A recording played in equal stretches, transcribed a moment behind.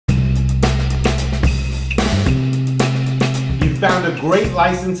found a great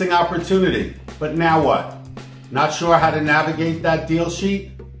licensing opportunity, but now what? Not sure how to navigate that deal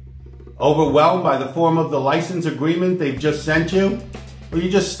sheet? Overwhelmed by the form of the license agreement they've just sent you? Or you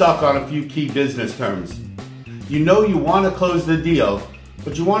just stuck on a few key business terms? You know you want to close the deal,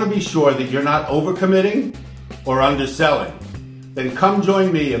 but you want to be sure that you're not overcommitting or underselling. Then come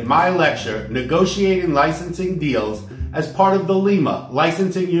join me at my lecture, Negotiating Licensing Deals, as part of the Lima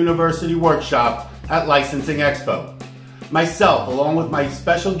Licensing University Workshop at Licensing Expo. Myself, along with my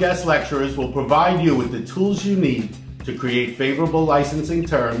special guest lecturers, will provide you with the tools you need to create favorable licensing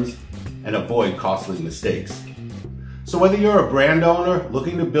terms and avoid costly mistakes. So whether you're a brand owner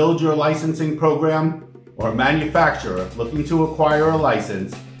looking to build your licensing program or a manufacturer looking to acquire a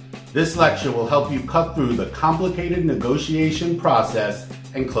license, this lecture will help you cut through the complicated negotiation process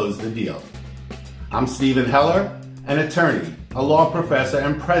and close the deal. I'm Stephen Heller, an attorney, a law professor,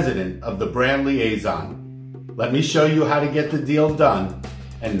 and president of the Brand Liaison. Let me show you how to get the deal done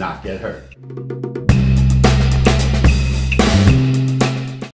and not get hurt.